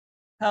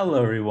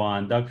Hello,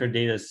 everyone. Dr.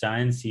 Data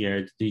Science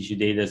here to teach you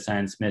data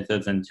science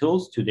methods and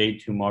tools today,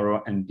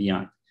 tomorrow, and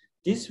beyond.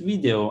 This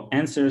video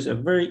answers a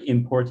very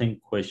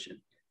important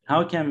question.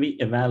 How can we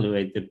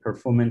evaluate the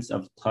performance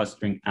of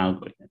clustering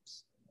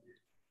algorithms?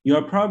 You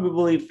are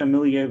probably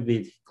familiar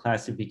with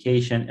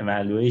classification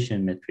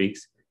evaluation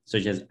metrics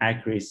such as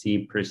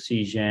accuracy,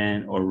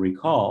 precision, or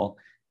recall,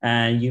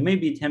 and you may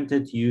be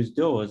tempted to use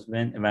those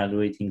when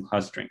evaluating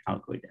clustering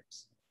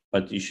algorithms,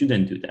 but you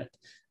shouldn't do that.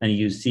 And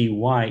you see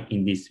why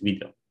in this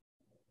video.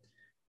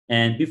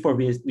 And before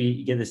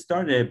we get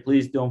started,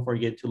 please don't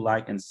forget to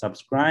like and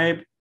subscribe.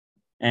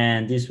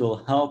 And this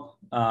will help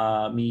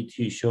me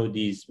to show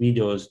these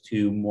videos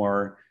to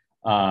more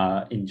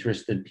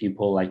interested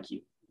people like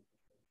you.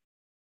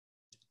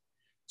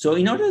 So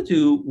in order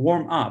to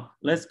warm up,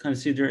 let's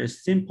consider a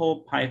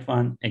simple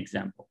Python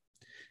example.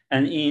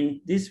 And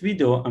in this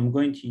video, I'm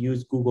going to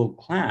use Google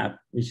Colab,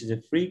 which is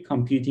a free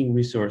computing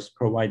resource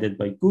provided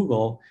by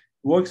Google.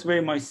 It works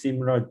very much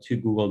similar to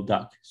Google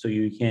Doc. So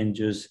you can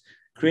just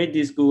create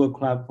this Google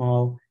Colab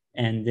file,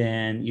 and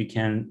then you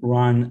can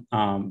run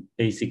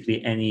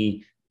basically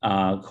any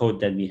code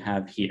that we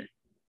have here.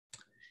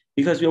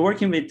 Because we're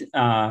working with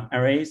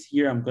arrays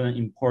here, I'm going to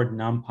import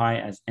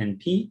NumPy as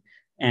NP.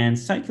 And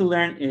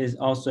scikit-learn is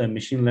also a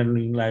machine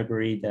learning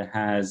library that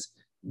has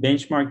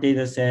benchmark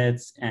data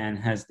sets and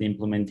has the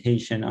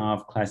implementation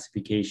of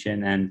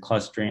classification and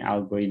clustering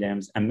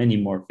algorithms and many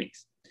more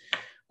things.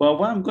 Well,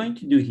 what I'm going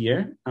to do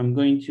here, I'm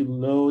going to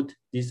load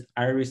this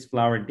iris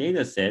flower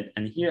data set.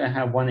 And here I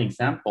have one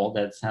example.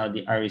 That's how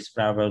the iris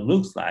flower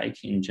looks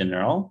like in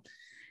general.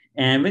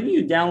 And when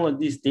you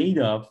download this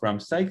data from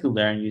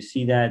scikit-learn, you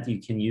see that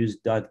you can use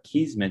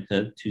 .keys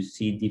method to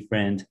see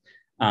different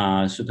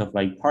sort of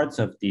like parts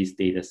of this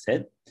data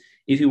set.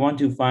 If you want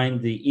to find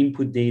the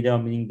input data,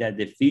 meaning that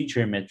the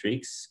feature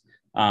metrics,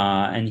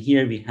 and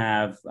here we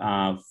have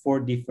 4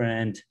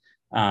 different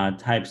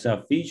types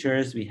of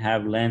features. We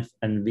have length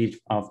and width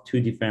of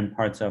 2 different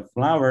parts of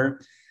flower.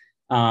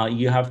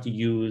 You have to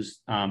use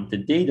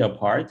the data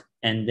part.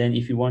 And then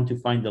if you want to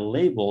find the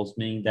labels,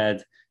 meaning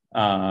that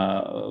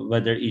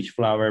whether each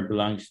flower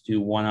belongs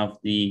to one of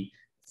the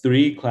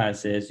 3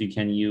 classes, you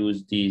can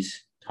use this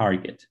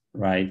target,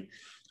 right?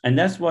 And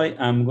that's why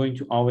I'm going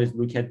to always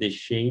look at the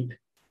shape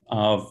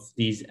of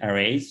these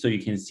arrays. So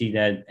you can see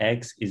that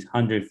X is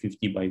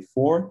 150 by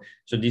 4.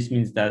 So this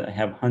means that I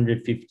have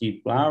 150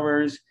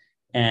 flowers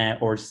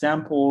or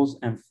samples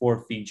and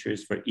 4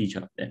 features for each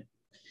of them.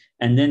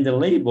 And then the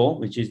label,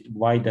 which is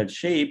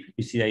y.shape,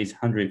 you see that it's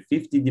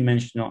 150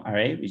 dimensional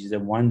array, which is a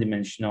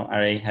 1-dimensional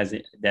array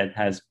that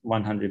has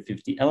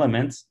 150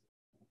 elements.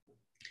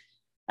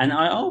 And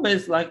I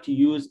always like to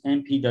use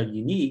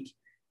np.unique,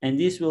 and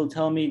this will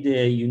tell me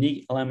the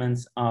unique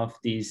elements of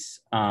this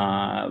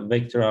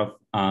vector of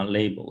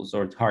labels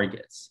or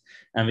targets.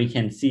 And we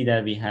can see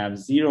that we have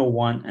 0,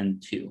 1,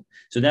 and 2.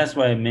 So that's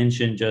why I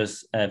mentioned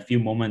just a few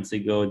moments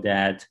ago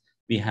that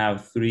we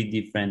have 3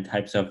 different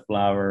types of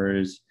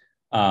flowers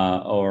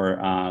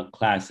or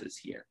classes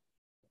here.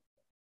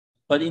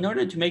 But in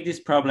order to make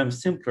this problem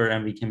simpler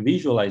and we can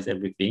visualize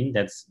everything,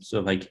 that's sort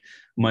of like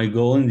my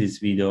goal in this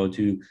video,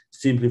 to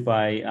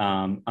simplify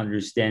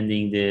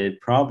understanding the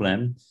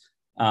problem.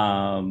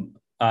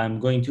 I'm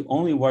going to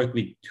only work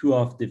with 2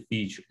 of the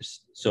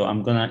features. So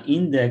I'm going to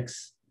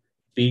index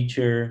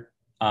feature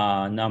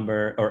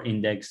number or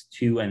index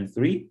 2 and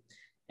 3.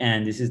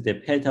 And this is the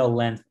petal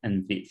length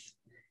and width.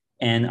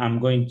 And I'm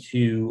going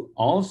to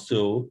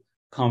also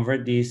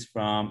convert this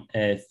from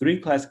a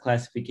 3-class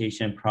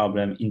classification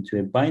problem into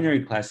a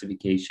binary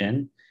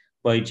classification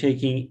by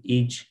checking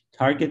each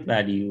target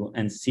value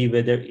and see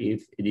whether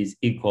if it is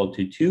equal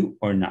to 2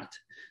 or not.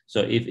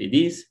 So if it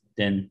is,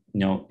 then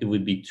it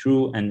would be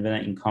true. And when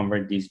I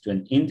convert this to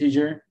an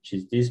integer, which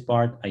is this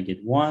part, I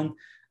get 1,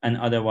 and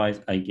otherwise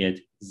I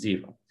get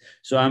 0.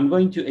 So I'm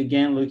going to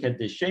again look at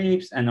the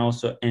shapes and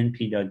also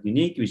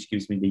np.unique, which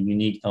gives me the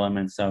unique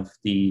elements of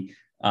the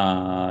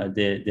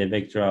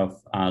vector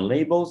of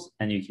labels.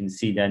 And you can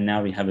see that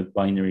now we have a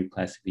binary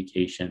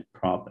classification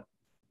problem.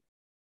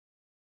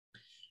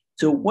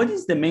 So what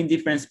is the main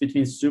difference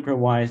between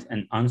supervised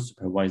and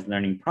unsupervised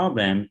learning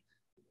problem?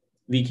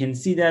 We can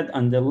see that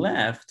on the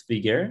left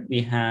figure,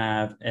 we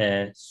have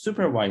a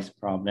supervised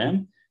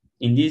problem.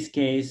 In this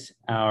case,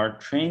 our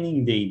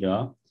training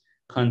data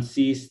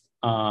consists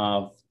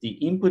of the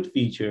input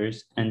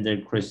features and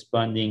their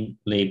corresponding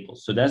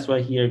labels. So that's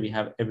why here we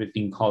have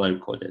everything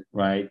color-coded,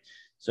 right?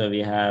 So we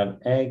have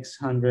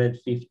X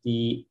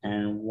 150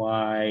 and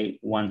Y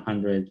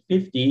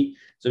 150.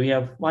 So we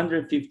have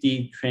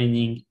 150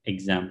 training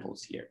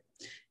examples here.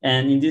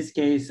 And in this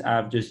case,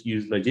 I've just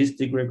used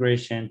logistic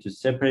regression to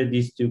separate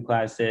these 2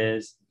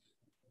 classes.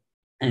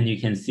 And you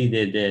can see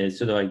the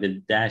sort of like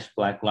the dashed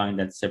black line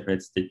that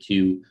separates the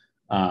 2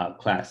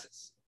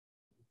 classes.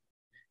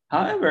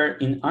 However,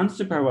 in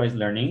unsupervised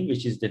learning,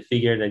 which is the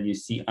figure that you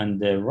see on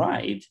the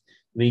right,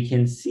 we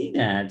can see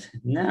that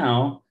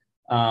now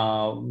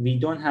we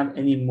don't have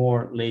any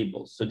more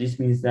labels. So this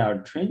means that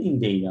our training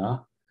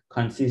data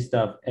consists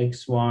of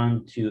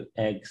X1 to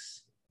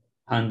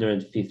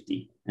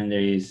X150. and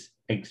there is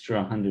extra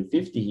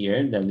 150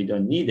 here that we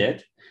don't need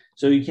it.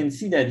 So you can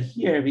see that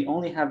here we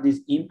only have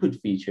these input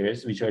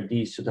features, which are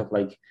these sort of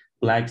like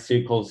black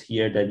circles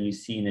here that you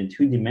see in a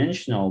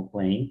two-dimensional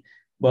plane,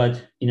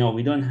 but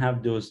we don't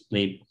have those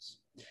labels.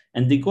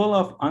 And the goal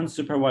of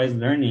unsupervised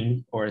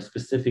learning, or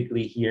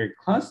specifically here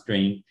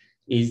clustering,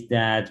 is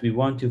that we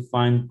want to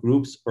find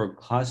groups or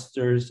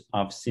clusters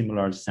of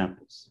similar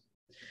samples.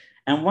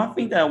 And one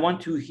thing that I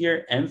want to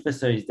here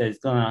emphasize that is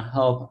going to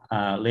help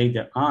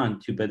later on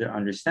to better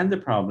understand the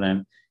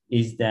problem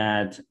is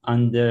that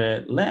on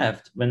the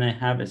left, when I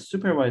have a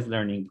supervised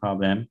learning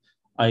problem,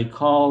 I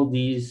call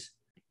these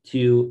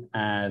two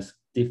as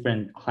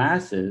different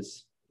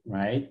classes,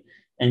 right?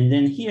 And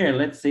then here,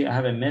 let's say I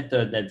have a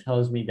method that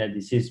tells me that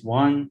this is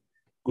one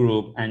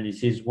group and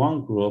this is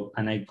one group,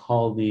 and I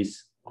call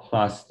this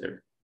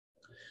cluster.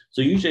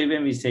 So usually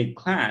when we say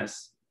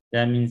class,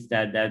 that means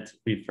that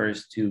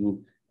refers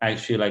to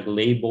actually like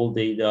label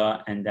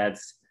data, and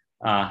that's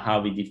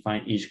how we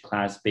define each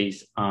class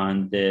based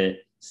on the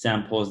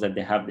samples that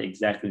they have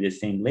exactly the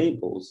same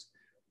labels.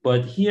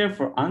 But here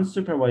for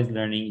unsupervised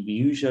learning, we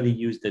usually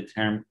use the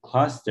term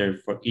cluster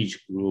for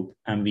each group,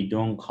 and we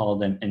don't call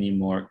them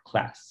anymore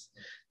class.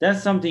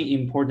 That's something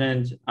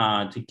important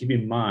to keep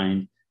in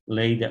mind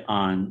later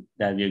on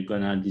that we're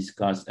gonna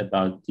discuss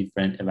about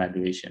different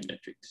evaluation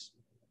metrics.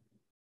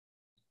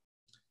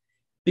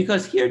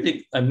 Because here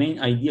the main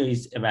idea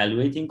is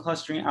evaluating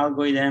clustering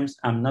algorithms.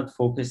 I'm not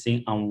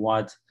focusing on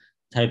what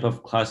type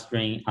of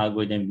clustering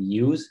algorithm we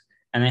use.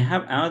 And I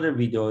have another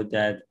video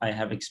that I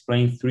have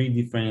explained 3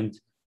 different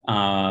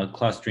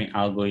clustering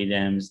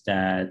algorithms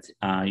that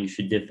you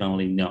should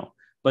definitely know.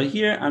 But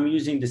here I'm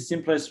using the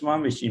simplest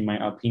one, which in my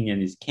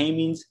opinion is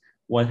k-means.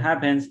 What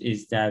happens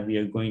is that we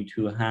are going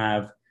to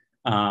have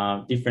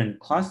different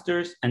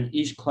clusters, and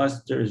each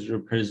cluster is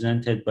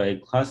represented by a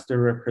cluster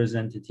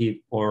representative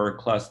or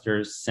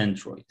cluster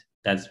centroid.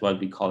 That's what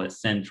we call a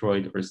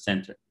centroid or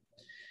center.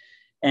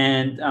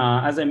 And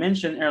as I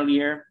mentioned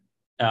earlier,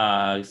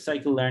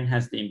 scikit-learn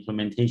has the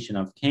implementation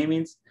of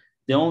k-means.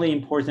 The only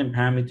important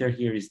parameter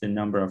here is the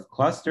number of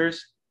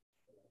clusters.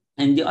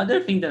 And the other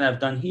thing that I've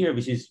done here,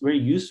 which is very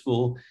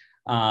useful,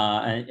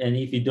 and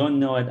if you don't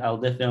know it, I'll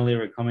definitely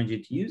recommend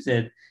you to use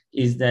it,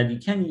 is that you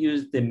can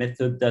use the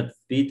method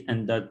 .fit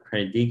and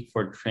 .predict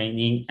for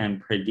training and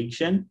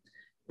prediction,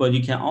 but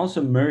you can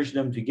also merge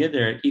them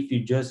together if you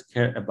just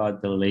care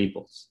about the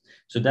labels.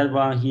 So that's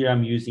why here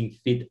I'm using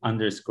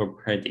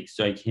fit_predict.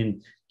 So I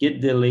can get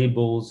the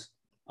labels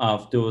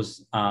of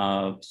those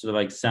sort of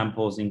like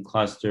samples in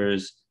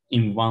clusters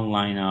in one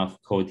line of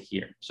code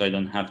here. So I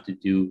don't have to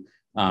do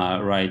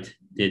write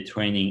the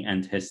training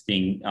and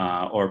testing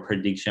or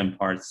prediction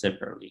part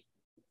separately.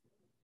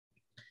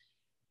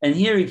 And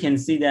here you can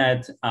see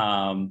that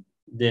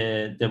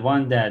the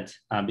one that,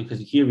 because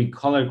here we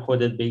color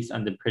coded based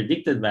on the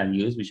predicted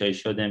values, which I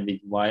show them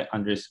with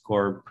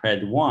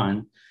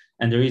y_pred1.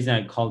 And the reason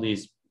I call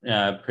this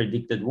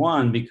predicted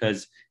one,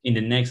 because in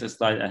the next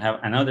slide, I have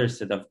another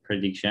set of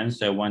predictions.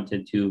 So I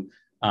wanted to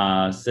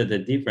set the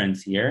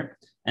difference here.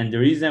 And the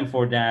reason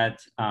for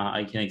that,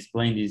 I can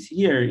explain this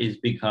here, is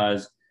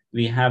because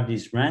we have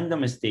this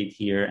random state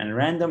here, and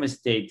random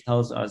state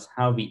tells us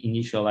how we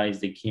initialize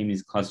the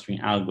k-means clustering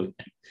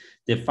algorithm.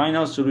 The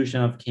final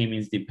solution of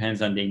k-means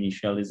depends on the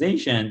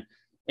initialization,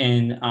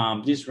 and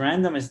this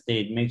random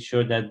state makes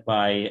sure that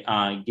by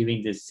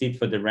giving the seed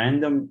for the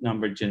random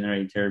number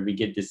generator, we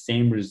get the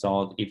same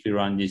result if we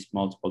run this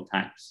multiple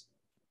times.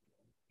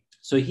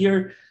 So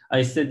here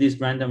I set this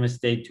random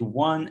state to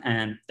 1,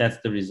 and that's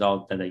the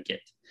result that I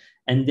get.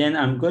 And then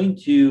I'm going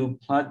to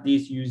plot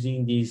this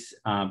using these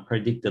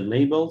predicted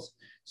labels.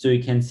 So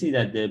you can see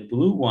that the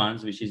blue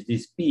ones, which is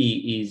this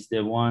B, is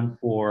the one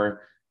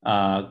for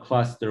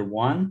cluster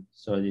 1.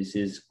 So this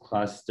is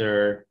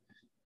cluster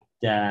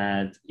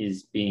that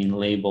is being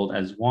labeled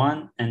as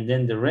 1. And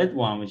then the red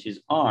one, which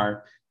is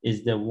R,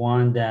 is the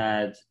one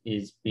that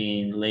is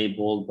being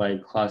labeled by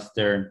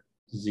cluster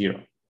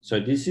 0. So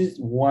this is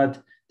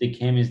what the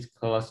k-means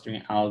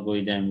clustering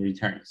algorithm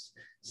returns: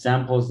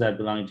 samples that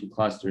belong to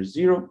cluster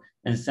 0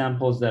 and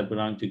samples that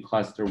belong to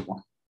cluster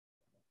 1.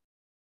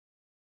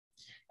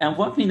 And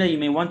one thing that you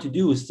may want to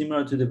do is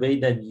similar to the way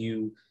that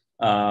you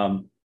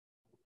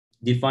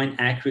define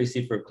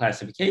accuracy for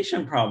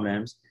classification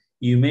problems.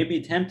 You may be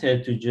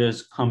tempted to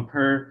just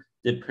compare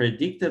the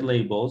predicted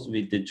labels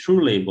with the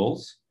true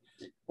labels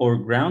or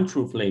ground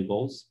truth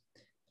labels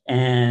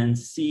and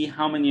see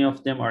how many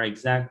of them are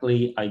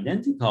exactly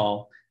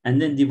identical,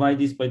 and then divide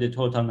this by the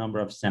total number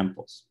of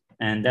samples.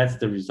 And that's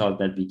the result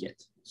that we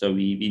get. So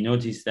we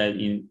notice that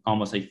in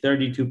almost like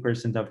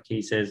 32% of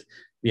cases,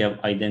 we have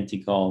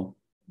identical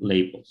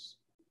labels.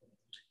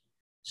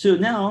 So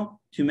now,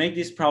 to make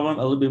this problem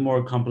a little bit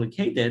more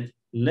complicated,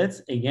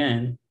 let's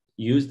again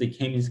use the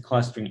k-means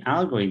clustering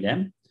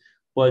algorithm,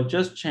 but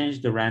just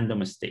change the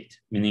random state,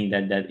 meaning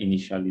that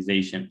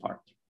initialization part.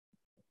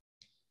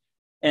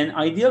 And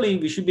ideally,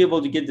 we should be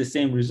able to get the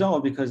same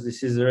result because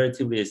this is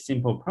relatively a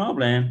simple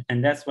problem.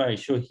 And that's why I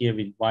show here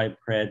with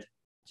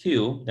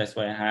ypred2. That's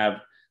why I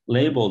have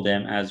labeled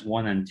them as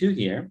 1 and 2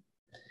 here.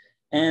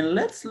 And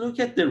let's look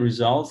at the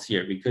results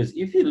here, because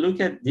if you look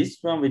at this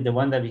one with the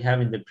one that we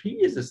have in the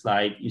previous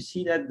slide, you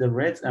see that the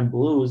reds and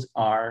blues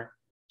are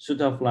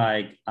sort of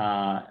like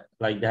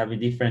they have in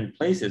different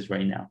places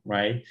right now,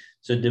 right?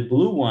 So the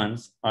blue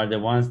ones are the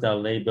ones that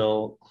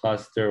label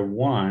cluster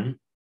 1.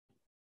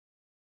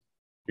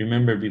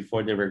 Remember,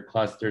 before they were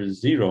cluster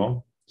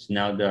 0, so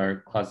now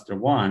they're cluster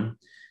 1.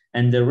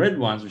 And the red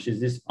ones, which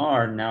is this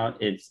R, now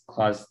it's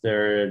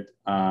clustered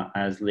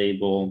as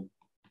label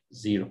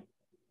 0.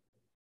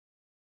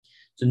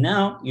 So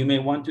now you may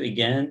want to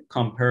again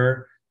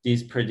compare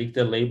these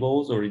predicted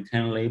labels or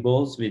return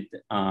labels with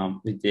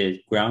the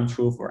ground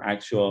truth or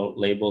actual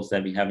labels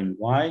that we have in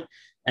Y,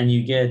 and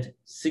you get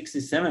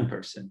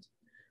 67%.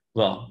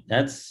 Well,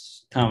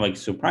 that's kind of like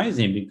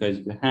surprising because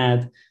you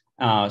had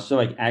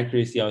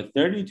accuracy of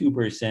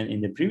 32%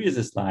 in the previous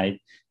slide,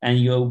 and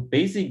you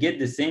basically get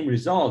the same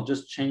result,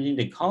 just changing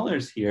the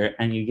colors here,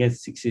 and you get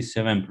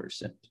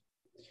 67%.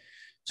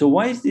 So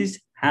why is this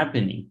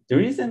happening? The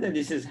reason that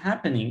this is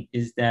happening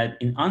is that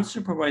in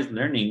unsupervised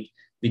learning,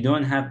 we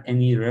don't have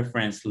any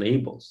reference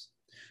labels.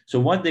 So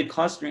what the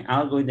clustering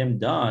algorithm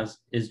does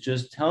is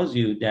just tells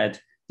you that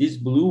these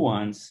blue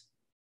ones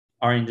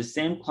are in the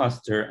same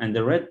cluster and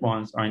the red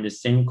ones are in the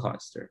same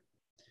cluster.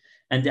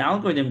 And the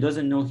algorithm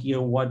doesn't know here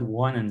what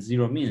 1 and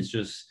 0 means,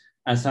 just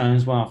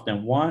assigns one of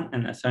them 1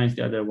 and assigns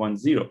the other one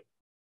 0.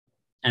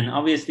 And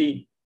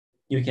obviously,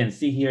 you can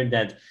see here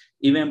that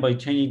even by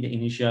changing the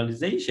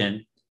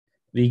initialization,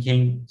 we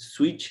can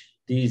switch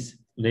these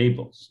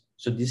labels.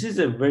 So this is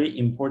a very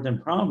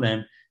important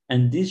problem,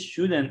 and this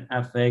shouldn't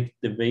affect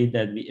the way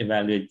that we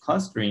evaluate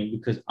clustering,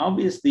 because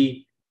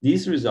obviously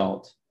this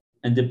result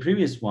and the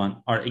previous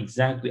one are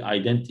exactly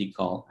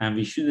identical, and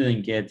we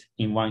shouldn't get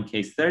in one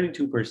case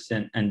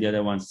 32% and the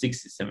other one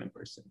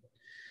 67%.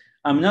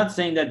 I'm not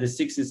saying that the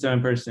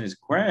 67% is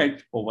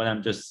correct, but what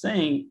I'm just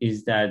saying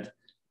is that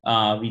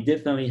we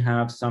definitely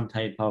have some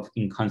type of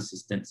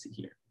inconsistency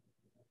here.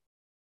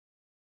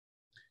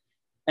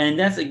 And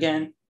that's,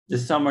 again, the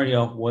summary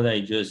of what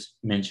I just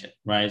mentioned,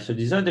 right? So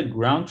these are the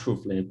ground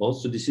truth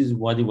labels. So this is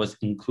what it was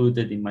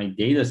included in my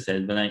data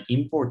set when I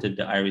imported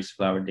the iris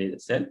flower data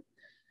set.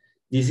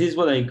 This is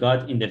what I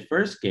got in the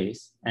first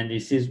case, and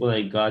this is what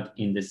I got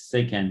in the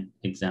second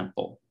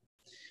example.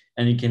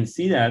 And you can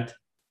see that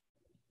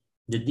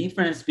the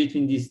difference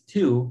between these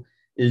two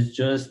is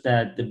just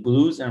that the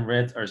blues and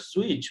reds are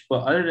switched,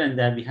 but other than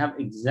that, we have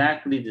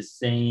exactly the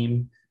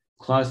same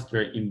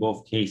cluster in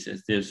both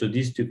cases. So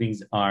these two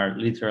things are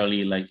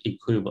literally like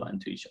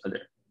equivalent to each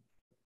other.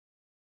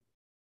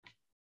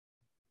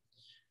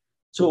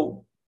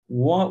 So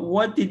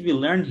what did we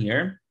learn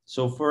here?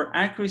 So for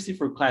accuracy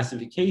for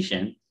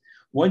classification,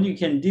 what you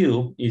can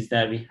do is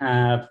that we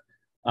have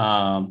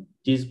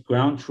these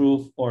ground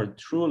truth or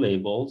true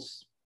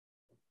labels,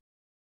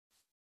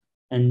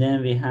 and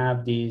then we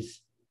have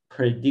these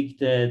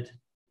predicted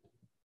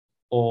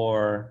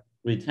or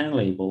return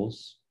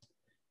labels.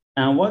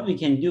 And what we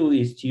can do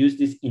is to use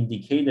this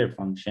indicator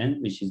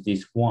function, which is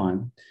this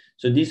 1.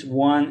 So this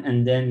 1,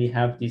 and then we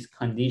have this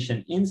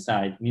condition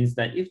inside, means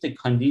that if the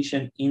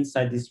condition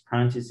inside this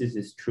parenthesis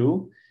is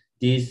true,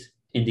 this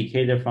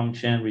indicator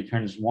function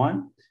returns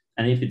 1.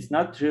 And if it's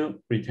not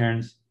true,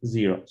 returns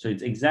 0. So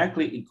it's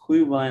exactly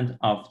equivalent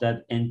of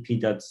that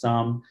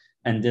np.sum.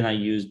 And then I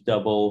use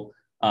double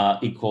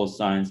equal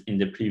signs in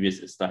the previous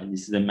slide.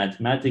 This is a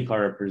mathematical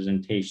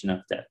representation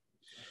of that.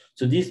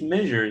 So this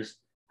measures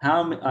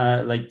how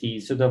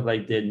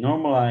the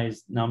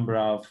normalized number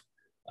of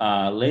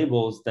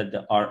labels that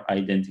are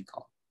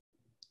identical.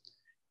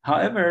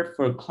 However,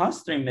 for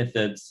clustering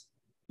methods,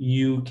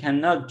 you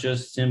cannot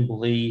just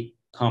simply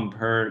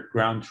compare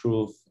ground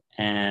truth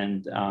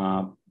and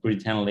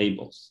return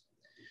labels.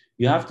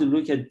 You have to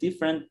look at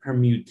different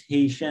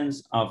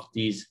permutations of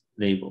these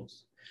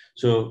labels.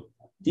 So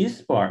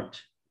this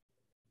part,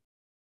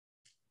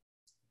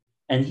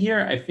 and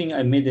here I think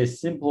I made a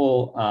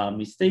simple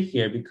mistake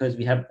here because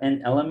we have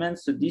n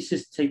elements. So this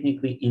is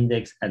technically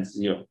indexed at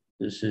 0.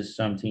 This is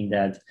something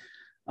that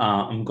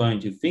I'm going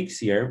to fix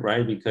here,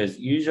 right? Because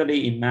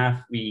usually in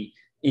math, we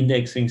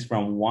index things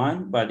from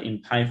 1, but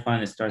in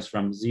Python, it starts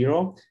from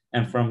 0.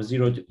 And from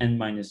 0 to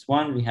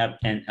n-1, we have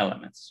n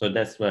elements. So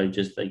that's what I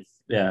just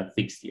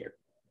fixed here.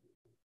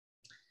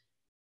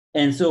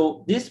 And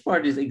so this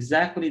part is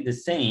exactly the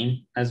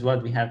same as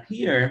what we have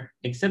here,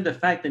 except the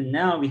fact that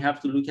now we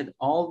have to look at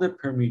all the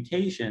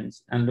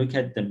permutations and look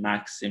at the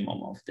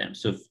maximum of them.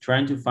 So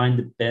trying to find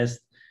the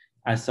best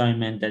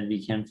assignment that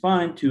we can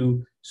find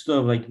to sort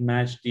of like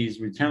match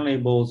these return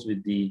labels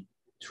with the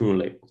true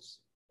labels.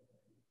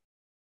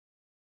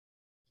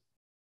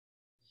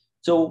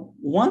 So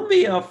one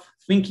way of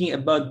thinking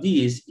about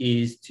this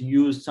is to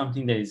use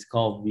something that is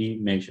called V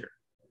measure.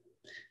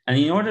 And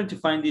in order to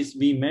find this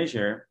V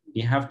measure, we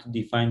have to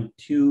define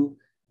two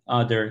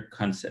other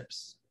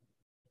concepts.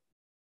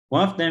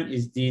 One of them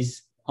is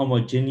this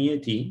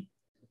homogeneity,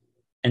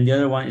 and the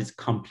other one is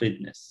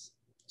completeness.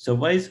 So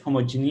what is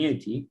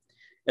homogeneity?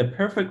 A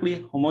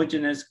perfectly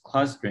homogeneous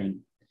clustering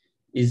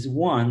is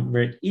one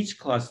where each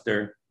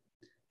cluster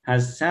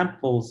has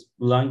samples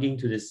belonging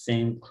to the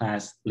same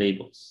class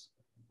labels.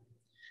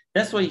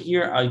 That's why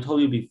here I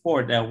told you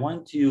before that I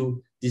want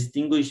to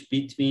distinguish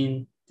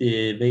between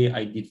the way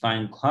I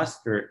define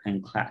cluster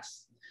and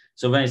class.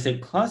 So when I say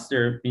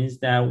cluster, means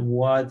that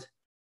what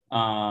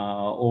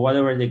or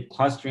whatever the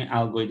clustering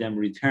algorithm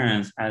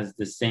returns as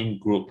the same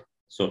group.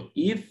 So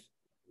if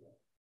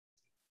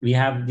we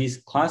have this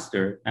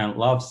cluster and a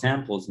lot of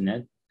samples in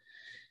it,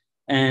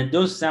 and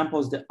those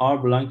samples that all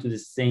belong to the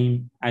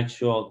same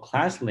actual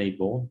class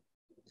label,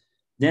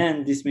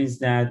 then this means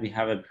that we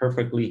have a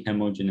perfectly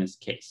homogeneous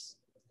case.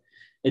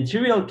 A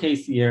trivial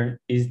case here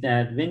is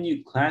that when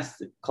you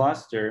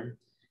cluster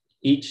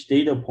each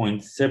data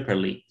point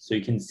separately, so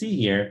you can see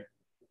here,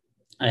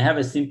 I have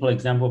a simple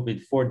example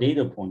with 4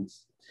 data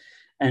points.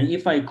 And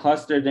if I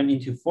cluster them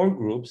into 4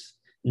 groups,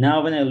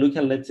 now when I look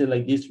at, let's say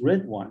like this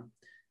red one,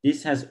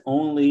 this has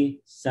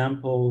only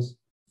samples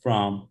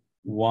from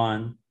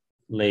one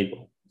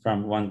label,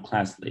 from one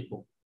class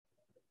label.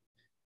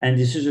 And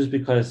this is just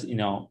because,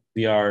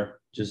 we are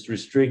just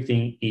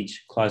restricting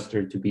each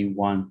cluster to be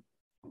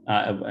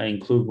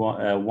include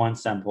one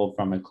sample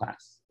from a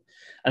class.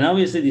 And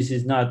obviously this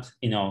is not,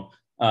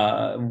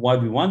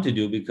 what we want to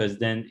do, because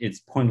then it's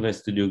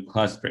pointless to do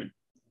clustering.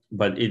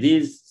 But it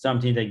is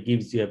something that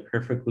gives you a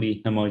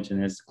perfectly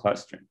homogeneous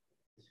clustering.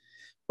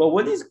 But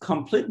what is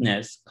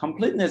completeness?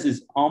 Completeness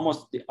is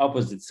almost the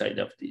opposite side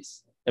of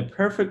this. A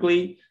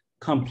perfectly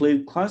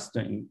complete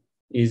clustering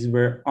is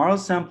where all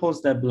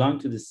samples that belong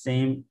to the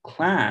same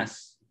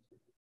class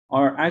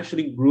are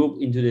actually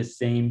grouped into the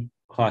same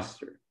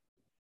cluster.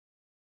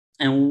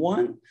 And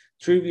one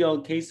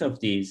trivial case of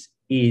this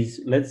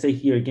is, let's say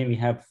here again, we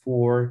have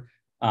 4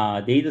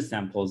 data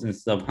samples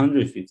instead of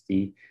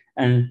 150.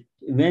 And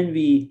when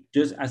we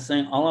just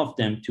assign all of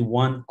them to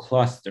one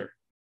cluster,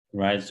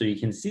 right? So you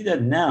can see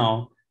that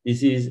now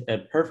this is a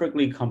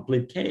perfectly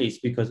complete case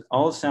because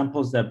all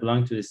samples that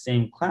belong to the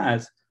same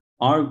class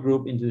are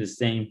grouped into the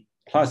same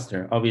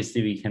cluster.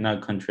 Obviously, we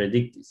cannot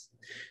contradict this.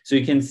 So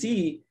you can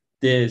see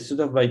the sort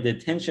of like the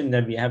tension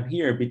that we have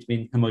here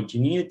between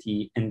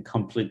homogeneity and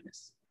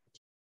completeness.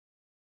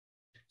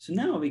 So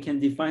now we can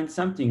define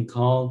something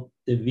called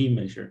the V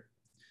measure.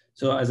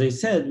 So as I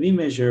said, V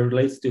measure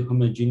relates to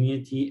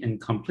homogeneity and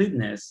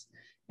completeness.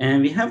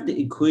 And we have the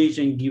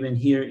equation given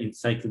here in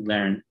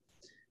scikit-learn.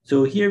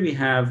 So here we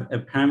have a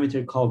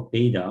parameter called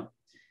beta.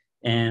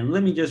 And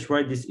let me just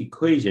write this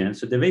equation.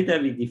 So the way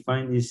that we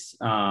define this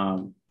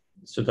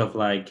sort of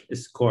like a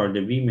score,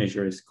 the V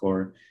measure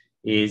score,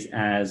 is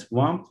as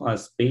 1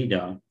 plus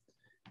beta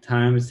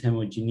times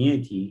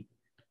homogeneity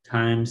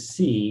times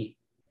C.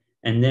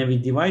 And then we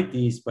divide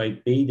these by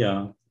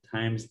beta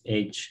times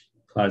H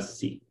plus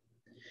C.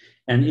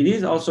 And it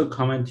is also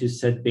common to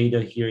set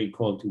beta here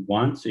equal to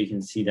 1. So you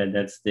can see that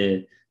that's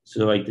the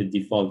sort of like the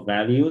default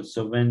value.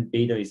 So when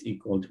beta is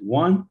equal to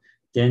 1,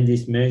 then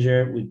this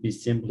measure would be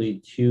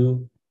simply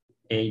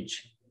 2H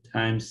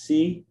times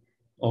C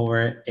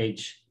over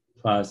H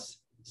plus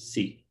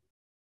C.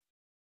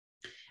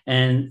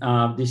 And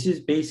this is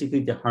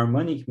basically the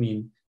harmonic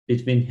mean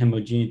between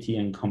homogeneity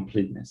and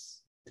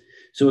completeness.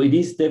 So it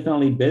is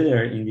definitely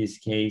better in this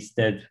case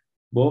that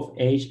both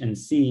H and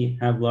C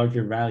have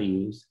larger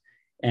values.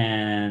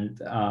 And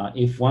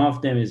if one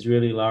of them is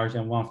really large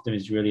and one of them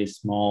is really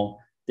small,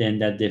 then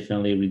that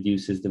definitely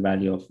reduces the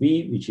value of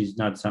V, which is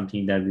not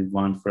something that we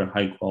want for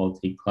high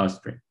quality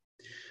clustering.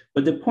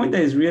 But the point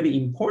that is really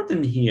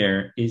important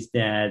here is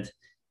that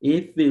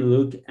if we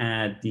look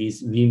at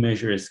this V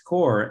measure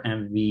score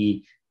and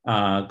we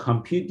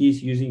compute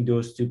this using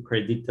those to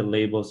predict the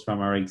labels from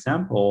our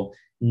example,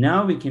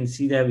 now we can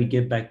see that we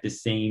get back the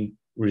same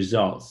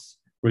results,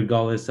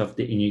 regardless of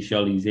the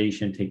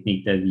initialization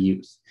technique that we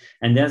use.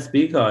 And that's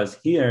because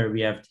here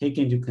we have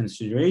taken into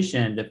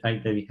consideration the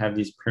fact that we have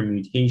this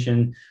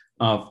permutation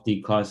of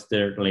the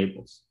cluster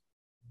labels.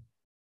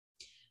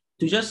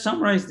 To just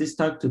summarize this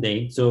talk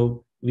today,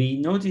 so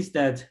we noticed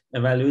that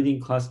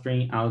evaluating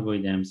clustering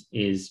algorithms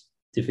is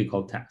a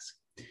difficult task.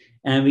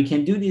 And we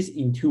can do this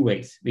in 2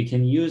 ways. We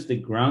can use the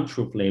ground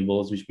truth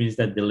labels, which means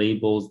that the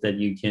labels that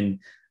you can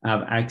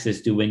have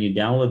access to when you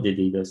download the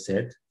data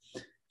set.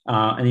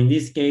 And in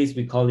this case,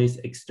 we call these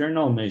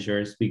external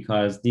measures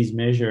because these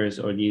measures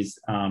or these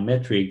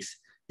metrics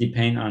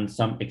depend on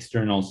some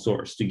external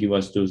source to give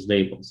us those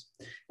labels.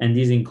 And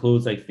these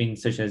includes like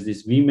things such as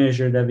this V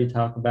measure that we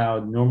talk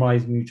about,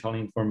 normalized mutual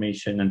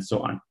information, and so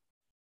on.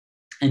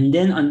 And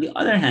then on the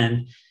other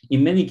hand,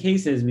 in many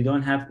cases, we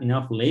don't have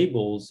enough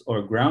labels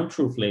or ground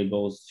truth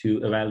labels to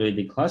evaluate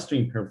the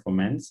clustering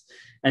performance.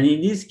 And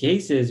in these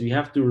cases, we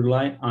have to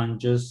rely on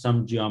just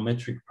some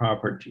geometric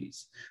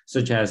properties,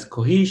 such as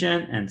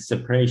cohesion and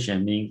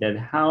separation, meaning that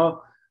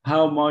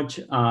how much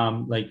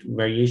like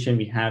variation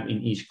we have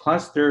in each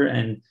cluster,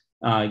 and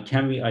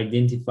can we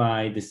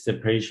identify the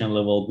separation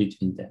level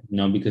between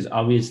them? Because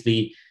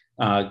obviously,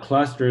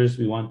 clusters,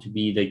 we want to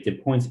be like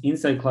the points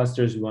inside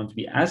clusters, we want to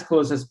be as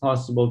close as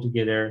possible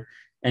together.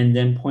 And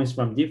then points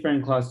from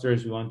different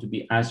clusters, we want to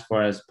be as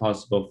far as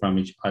possible from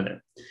each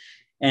other.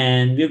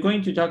 And we're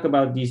going to talk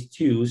about these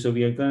two. So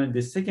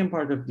the second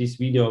part of this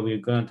video, we're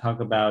going to talk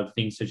about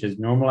things such as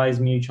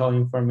normalized mutual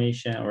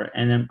information or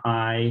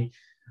NMI.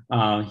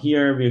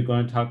 Here, we're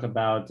going to talk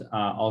about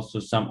also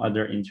some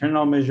other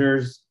internal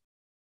measures